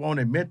most people won't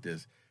admit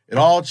this. It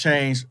all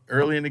changed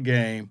early in the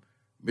game.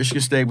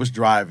 Michigan State was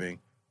driving.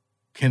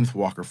 Kenneth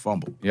Walker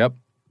fumbled. Yep.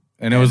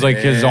 And it was like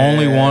his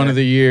only one of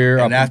the year.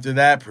 And after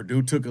that,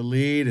 Purdue took a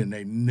lead, and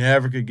they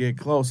never could get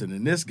close. And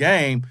in this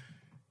game,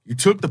 you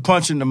took the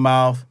punch in the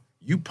mouth,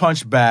 you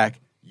punched back,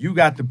 you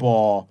got the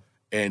ball,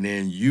 and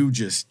then you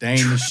just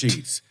stained the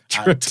sheets.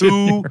 On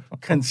 2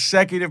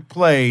 consecutive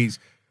plays,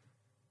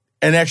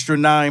 an extra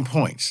 9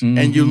 points. Mm-hmm.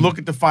 And you look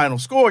at the final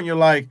score, and you're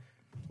like,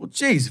 well,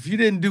 geez, if you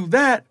didn't do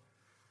that,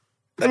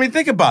 I mean,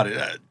 think about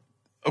it.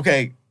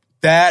 Okay,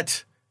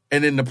 that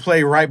and then the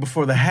play right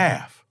before the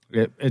half.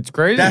 It's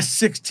crazy. That's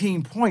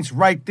 16 points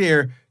right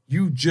there.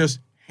 You just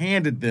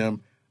handed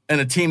them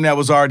and a team that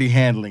was already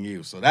handling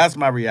you. So that's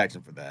my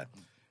reaction for that.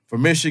 For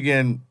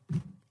Michigan,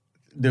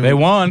 dude, they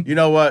won. You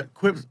know what?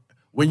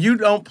 When you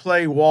don't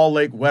play Wall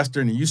Lake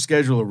Western and you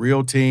schedule a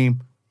real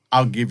team,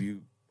 I'll give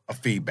you a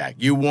feedback.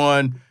 You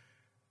won.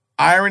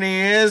 Irony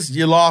is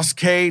you lost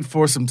Cade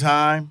for some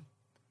time.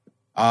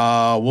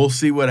 We'll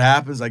see what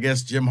happens. I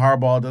guess Jim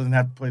Harbaugh doesn't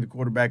have to play the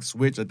quarterback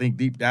switch. I think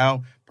deep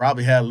down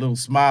probably had a little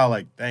smile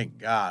like, thank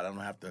God I don't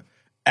have to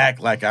act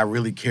like I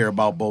really care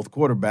about both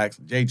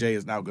quarterbacks. JJ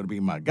is now going to be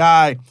my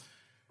guy.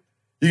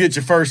 You get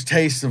your first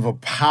taste of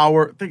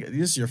this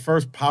is your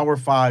first Power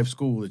 5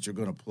 school that you're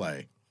going to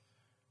play.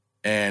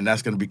 And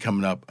that's going to be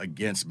coming up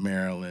against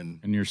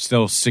Maryland. And you're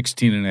still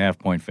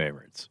 16.5-point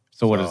favorites.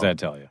 So what does that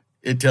tell you?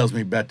 It tells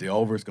me bet the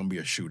over is going to be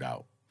a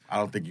shootout. I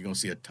don't think you're going to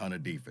see a ton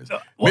of defense.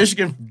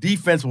 Michigan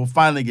defense will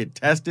finally get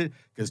tested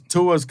because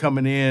Tua's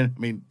coming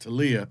in.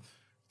 Talia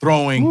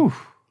throwing.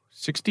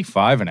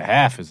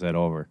 65.5 is that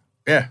over?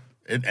 Yeah,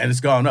 and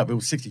it's gone up. It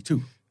was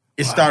 62.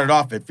 It started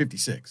off at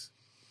 56.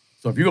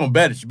 So if you're going to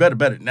bet it, you better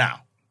bet it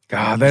now.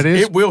 God,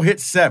 it will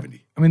hit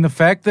 70. I mean, the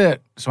fact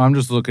that – so I'm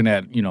just looking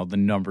at, the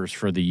numbers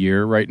for the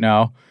year right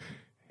now.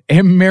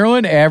 And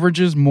Maryland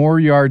averages more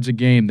yards a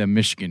game than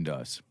Michigan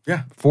does.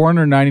 Yeah.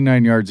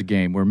 499 yards a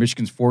game, where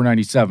Michigan's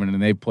 497, and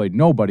they've played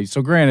nobody.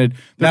 So granted,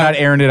 they're not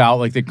airing it out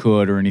like they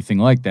could or anything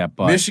like that.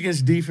 But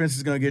Michigan's defense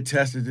is going to get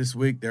tested this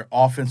week. Their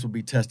offense will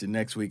be tested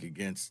next week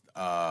against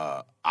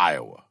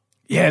Iowa.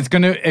 Yeah, it's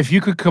going to – if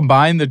you could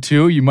combine the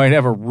two, you might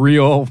have a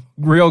real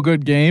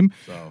good game.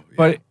 So,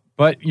 yeah.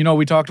 But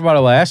we talked about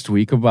it last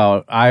week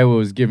about Iowa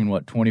was giving,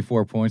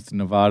 24 points to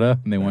Nevada,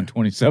 and they won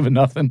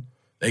 27-0.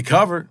 They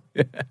covered.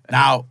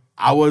 Now,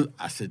 I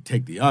said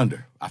take the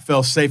under. I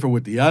felt safer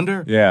with the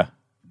under. Yeah.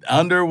 The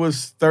under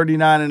was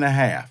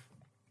 39.5.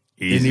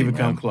 Didn't even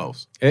come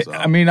close.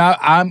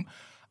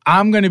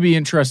 I'm going to be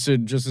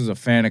interested just as a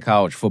fan of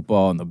college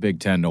football in the Big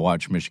Ten to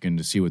watch Michigan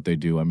to see what they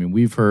do. I mean,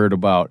 we've heard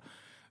about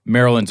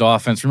Maryland's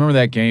offense. Remember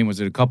that game? Was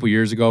it a couple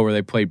years ago where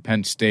they played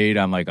Penn State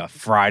on like a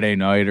Friday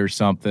night or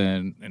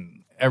something,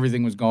 and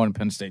everything was going,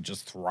 Penn State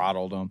just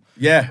throttled them?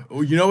 Yeah.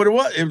 Well, you know what it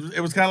was?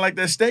 It was kind of like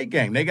that State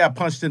game. They got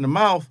punched in the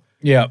mouth.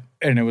 Yeah,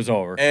 and it was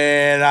over.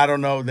 And I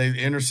don't know,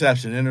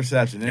 interception.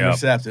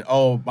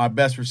 Oh, my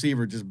best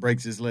receiver just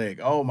breaks his leg.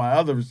 Oh, my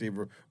other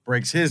receiver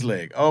breaks his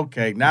leg.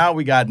 Okay, now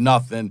we got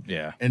nothing.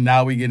 Yeah. And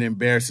now we get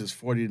embarrassed. It's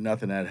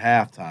 40-0 at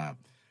halftime.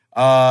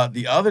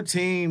 The other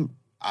team,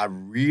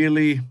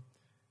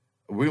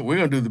 we're going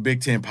to do the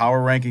Big Ten power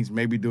rankings,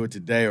 maybe do it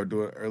today or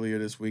do it earlier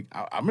this week.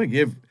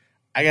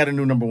 I got a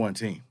new number 1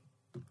 team.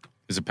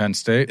 Is it Penn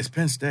State? It's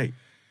Penn State.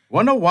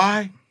 Want to know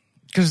why?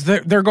 Because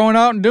they're going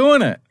out and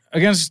doing it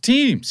against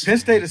teams. Penn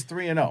State is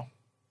 3-0.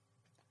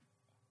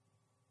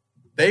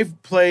 They've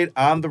played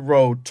on the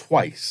road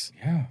twice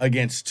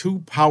against 2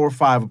 Power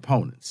 5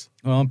 opponents.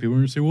 Well, people are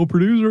going to say, well,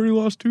 Purdue's already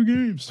lost 2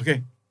 games.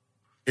 Okay.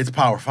 It's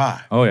Power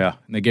 5. Oh, yeah.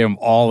 And they gave them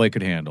all they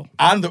could handle.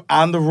 On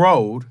the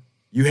road,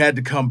 you had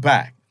to come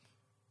back.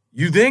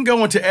 You then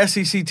go into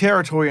SEC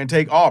territory and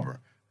take Auburn.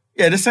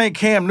 Yeah, this ain't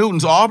Cam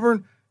Newton's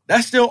Auburn.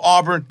 That's still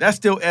Auburn. That's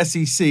still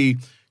SEC.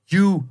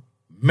 You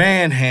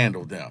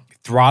manhandled them.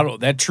 Throttle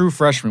that true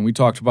freshman. We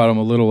talked about him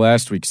a little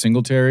last week.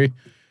 Singletary,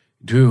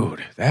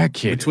 dude, that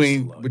kid.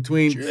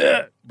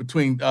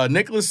 Between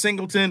Nicholas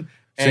Singleton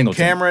and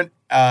Cameron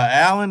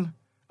Allen,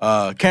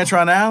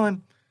 Cantron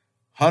Allen,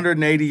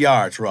 180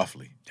 yards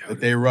roughly that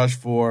they rushed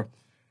for,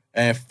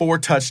 and 4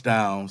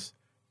 touchdowns,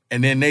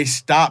 and then they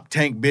stopped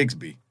Tank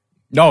Bigsby.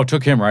 No,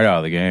 took him right out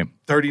of the game.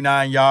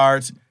 39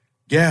 yards.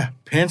 Yeah,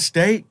 Penn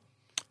State.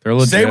 They're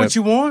legit. Say what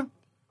you want.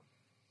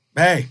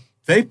 Hey,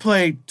 They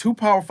played 2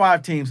 Power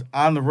 5 teams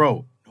on the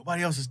road.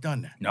 Nobody else has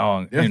done that.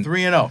 No, they're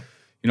 3-0.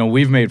 You know,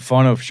 we've made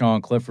fun of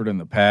Sean Clifford in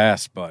the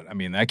past, but I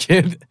mean that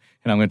kid.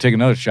 And I'm going to take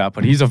another shot,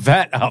 but he's a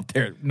vet out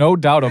there, no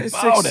doubt about it.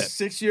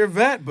 6-year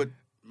vet, but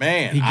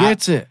man, he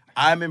gets it.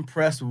 I'm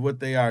impressed with what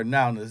they are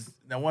now.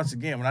 Now, once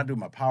again, when I do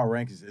my power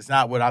rankings, it's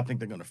not what I think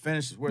they're going to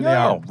finish; it's where they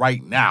are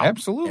right now.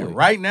 Absolutely, and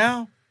right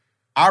now,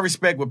 I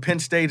respect what Penn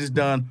State has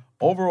done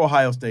over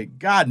Ohio State.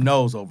 God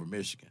knows over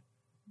Michigan.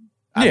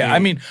 I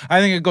mean, I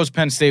think it goes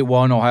Penn State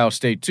 1, Ohio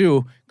State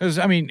 2. Because,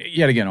 I mean,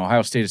 yet again,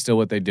 Ohio State is still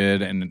what they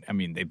did. And, I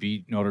mean, they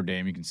beat Notre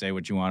Dame. You can say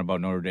what you want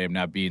about Notre Dame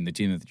not being the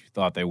team that you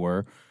thought they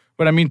were.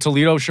 But, I mean,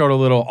 Toledo showed a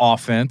little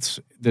offense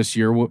this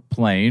year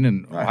playing.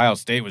 And Ohio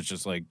State was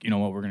just like, you know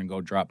what, we're going to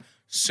go drop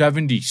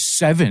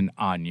 77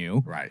 on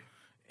you. Right.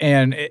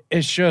 And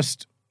it's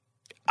just –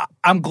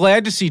 I'm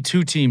glad to see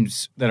 2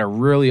 teams that are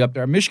really up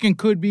there. Michigan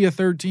could be a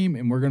 3rd team,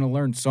 and we're going to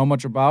learn so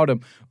much about them.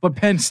 But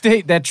Penn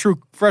State, that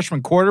true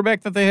freshman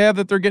quarterback that they have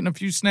that they're getting a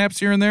few snaps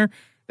here and there,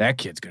 that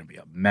kid's going to be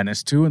a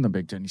menace, too, in the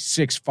Big Ten. He's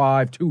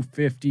 6'5",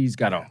 250. He's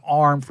got an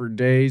arm for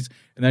days.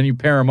 And then you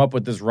pair him up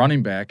with this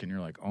running back, and you're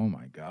like, oh,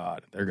 my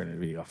God, they're going to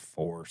be a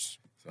force.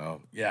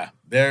 So, yeah,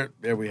 there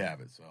we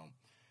have it. So,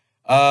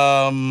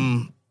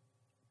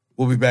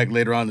 we'll be back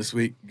later on this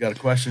week. You got a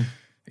question?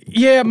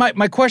 Yeah,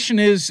 my question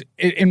is,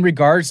 in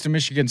regards to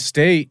Michigan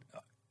State,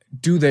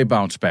 do they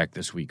bounce back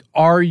this week?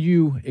 Are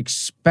you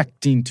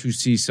expecting to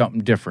see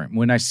something different?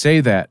 When I say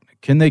that,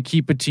 can they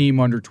keep a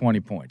team under 20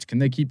 points? Can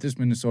they keep this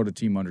Minnesota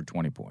team under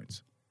 20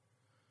 points?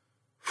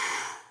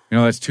 You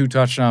know, that's 2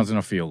 touchdowns and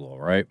a field goal,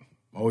 right?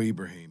 Mo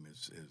Ibrahim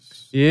is.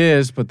 He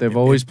is, but they've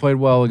always played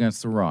well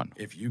against the run.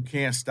 If you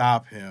can't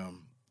stop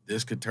him,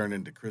 this could turn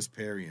into Chris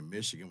Perry in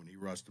Michigan when he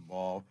rushed the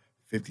ball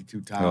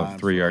 52 times.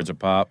 3 yards a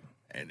pop.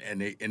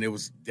 And it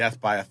was death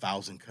by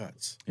 1,000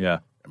 cuts. Yeah.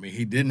 I mean,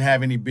 he didn't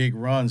have any big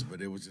runs,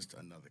 but it was just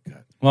another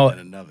cut. Well, and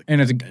another cut. And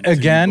it's,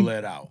 again, he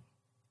bled out.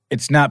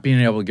 It's not being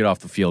able to get off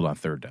the field on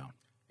 3rd down.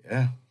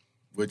 Yeah.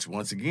 Which,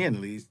 once again, at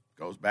least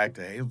goes back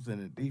to Hazleton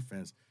and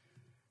defense.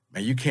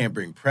 Man, you can't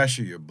bring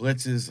pressure. Your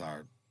blitzes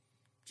are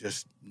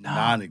just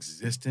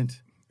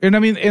non-existent. And, I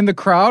mean, and the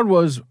crowd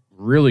was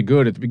really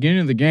good. At the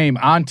beginning of the game,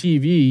 on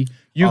TV,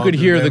 you could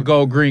hear the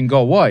go green,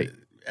 go white.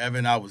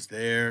 Evan, I was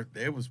there.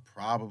 There was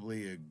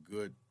probably a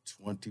good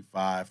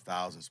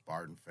 25,000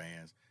 Spartan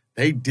fans.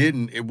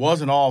 It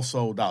wasn't all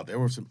sold out. There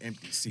were some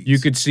empty seats. You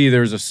could see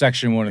there was a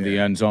section in one of the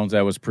end zones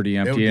that was pretty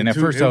empty. And at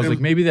first I was like,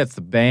 maybe that's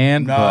the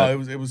band. No,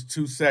 it was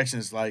 2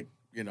 sections, like,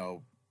 you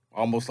know,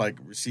 almost like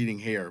receding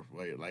hair,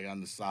 like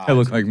on the side. It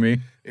looked like me.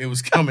 It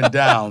was coming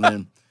down.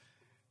 And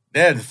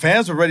the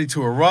fans were ready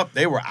to erupt.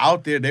 They were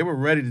out there. They were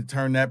ready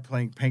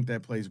to paint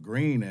that place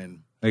green.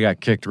 And they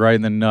got kicked right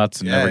in the nuts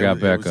and never got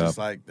back up. It was just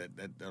like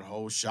that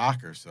whole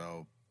shocker.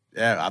 So,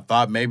 yeah, I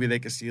thought maybe they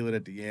could seal it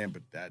at the end,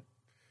 but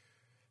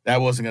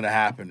that wasn't going to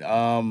happen.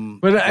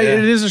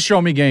 It is a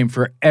show-me game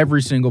for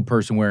every single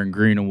person wearing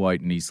green and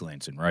white in East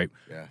Lansing, right?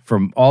 Yeah.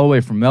 From all the way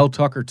from Mel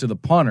Tucker to the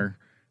punter,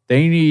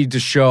 they need to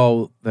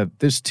show that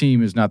this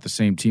team is not the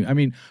same team. I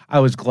mean, I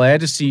was glad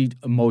to see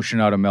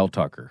emotion out of Mel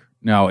Tucker.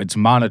 Now, it's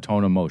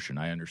monotone emotion.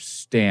 I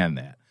understand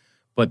that.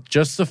 But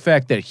just the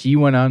fact that he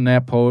went on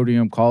that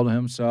podium, called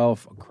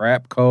himself a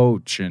crap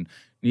coach and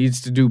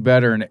needs to do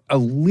better, and at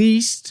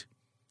least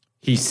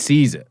he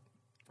sees it,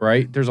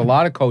 right? There's a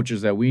lot of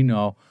coaches that we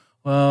know,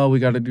 well, we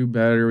got to do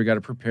better, we got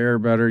to prepare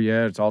better.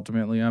 Yeah, it's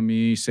ultimately on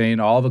me, saying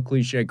all the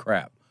cliche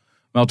crap.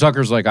 Mel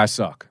Tucker's like, I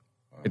suck.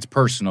 It's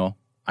personal.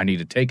 I need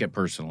to take it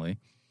personally.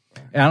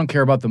 And I don't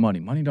care about the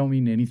money. Money don't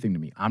mean anything to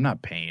me. I'm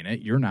not paying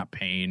it. You're not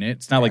paying it.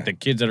 It's not like the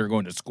kids that are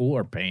going to school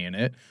are paying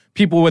it.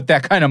 People with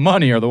that kind of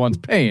money are the ones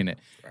paying it.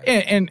 Right.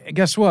 And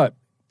guess what?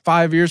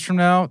 5 years from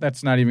now,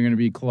 that's not even going to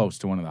be close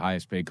to one of the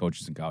highest paid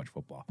coaches in college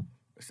football.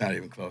 It's not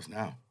even close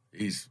now.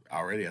 He's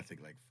already, I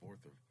think, like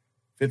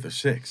 5th or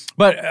 6th.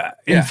 But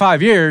in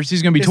 5 years,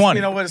 he's going to be 20.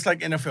 You know what? It's like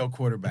NFL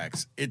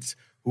quarterbacks. It's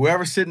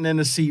whoever's sitting in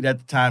the seat at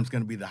the time is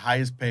going to be the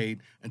highest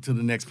paid until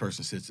the next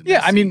person sits in the seat.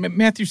 Yeah, I mean,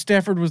 Matthew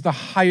Stafford was the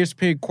highest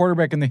paid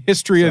quarterback in the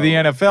history of the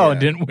NFL and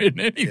didn't win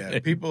anything. Yeah,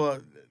 people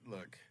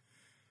look,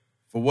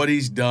 for what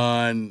he's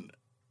done,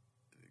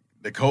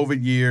 the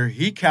COVID year,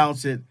 he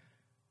counts it.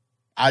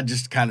 I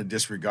just kind of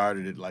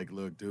disregarded it. Like,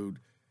 look, dude,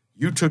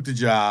 you took the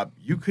job.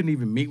 You couldn't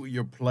even meet with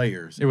your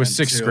players. It was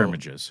 6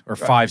 scrimmages or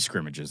 5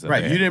 scrimmages.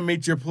 Right, you didn't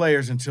meet your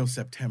players until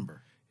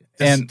September.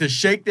 And to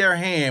shake their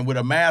hand with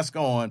a mask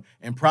on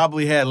and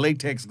probably had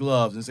latex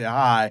gloves and say,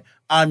 hi,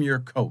 I'm your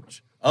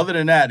coach. Other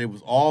than that, it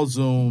was all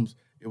Zooms.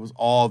 It was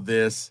all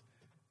this.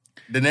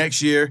 The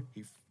next year,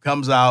 he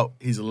comes out.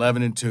 He's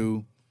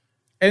 11-2.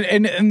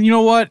 And you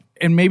know what?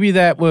 And maybe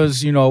that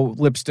was,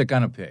 lipstick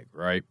on a pig,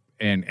 right?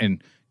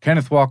 And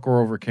Kenneth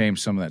Walker overcame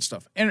some of that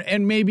stuff.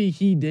 And maybe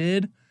he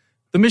did.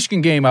 The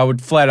Michigan game, I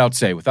would flat out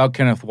say, without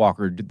Kenneth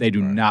Walker, they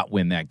do not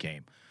win that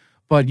game.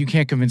 But you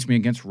can't convince me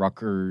against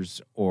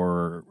Rutgers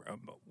or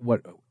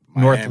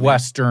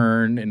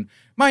Northwestern. And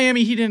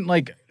Miami, he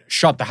didn't,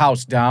 shut the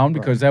house down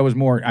because that was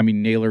more – I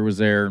mean, Naylor was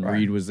there and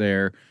Reed was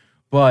there.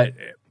 But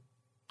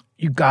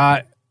you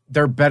got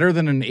they're better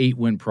than an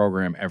 8-win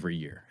program every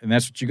year. And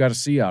that's what you got to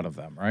see out of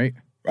them, right?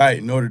 Right.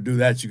 In order to do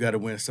that, you got to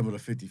win some of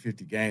the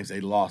 50-50 games.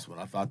 They lost one.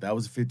 I thought that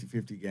was a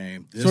 50-50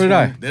 game.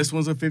 I. This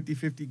one's a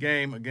 50-50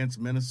 game against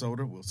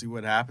Minnesota. We'll see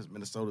what happens.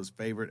 Minnesota's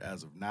favored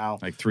as of now.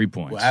 Like 3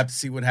 points. We'll have to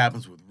see what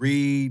happens with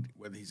Reed,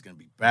 whether he's going to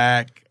be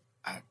back.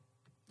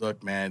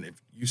 Look, man, if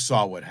you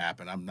saw what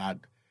happened,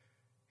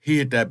 he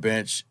hit that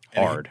bench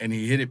hard. And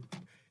he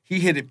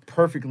hit it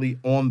perfectly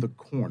on the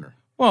corner.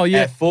 Well,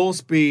 yeah. At full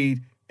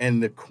speed,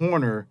 and the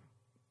corner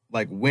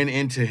went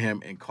into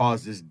him and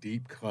caused this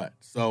deep cut.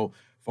 So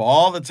for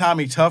all the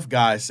Tommy Tough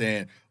guys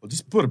saying, well,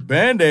 just put a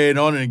Band-Aid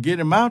on it and get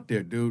him out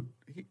there, dude,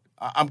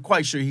 I'm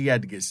quite sure he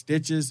had to get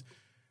stitches.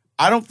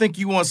 I don't think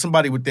you want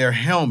somebody with their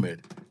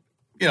helmet,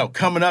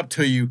 coming up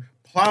to you,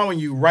 plowing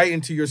you right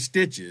into your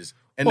stitches,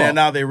 and then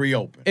now they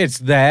reopen. It's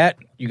that.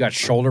 You got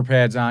shoulder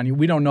pads on you.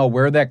 We don't know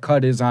where that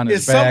cut is on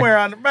his back. It's somewhere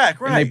on the back,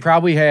 right. And they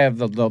probably have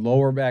the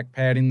lower back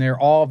padding there.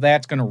 All of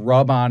that's going to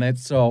rub on it,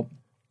 so...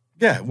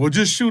 Yeah, well,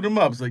 just shoot him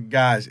up. It's like,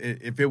 guys,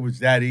 if it was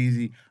that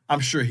easy,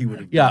 I'm sure he would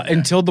have. Yeah,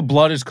 until the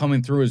blood is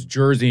coming through his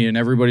jersey, and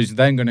everybody's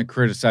then going to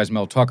criticize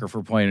Mel Tucker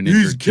for playing an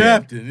injured kid. He's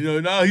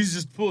captain. Now he's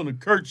just pulling a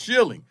Kurt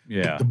Schilling.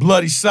 Yeah. The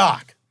bloody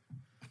sock.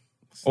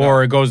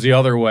 Or it goes the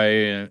other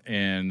way,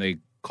 and they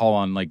call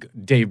on,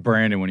 Dave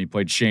Brandon when he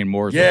played Shane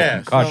Morris with a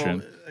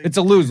concussion. It's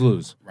a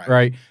lose-lose,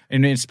 right?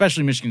 And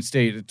especially Michigan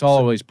State, it's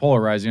always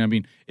polarizing. I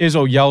mean,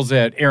 Izzo yells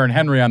at Aaron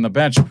Henry on the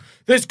bench,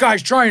 this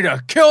guy's trying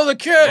to kill the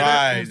kid.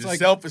 Right, it's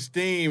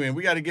self-esteem, and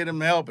we got to get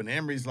him help. And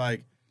Henry's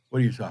like, what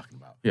are you talking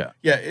about? Yeah.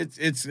 Yeah,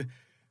 it's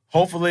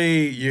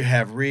hopefully you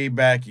have Reed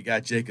back. You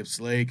got Jacob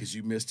Slade because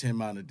you missed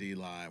him on the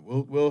D-line.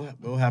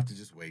 We'll have to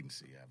just wait and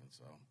see, Evan.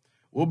 So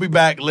we'll be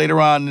back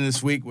later on in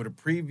this week with a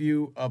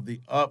preview of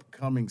the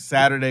upcoming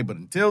Saturday. But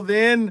until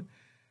then,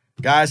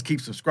 guys, keep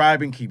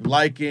subscribing, keep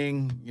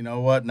liking. You know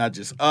what? Not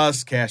just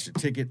us, Cash Your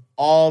Ticket,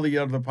 all the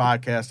other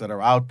podcasts that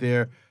are out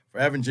there. For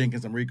Evan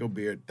Jenkins, I'm Rico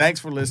Beard. Thanks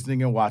for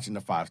listening and watching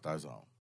the 5 Star Zone.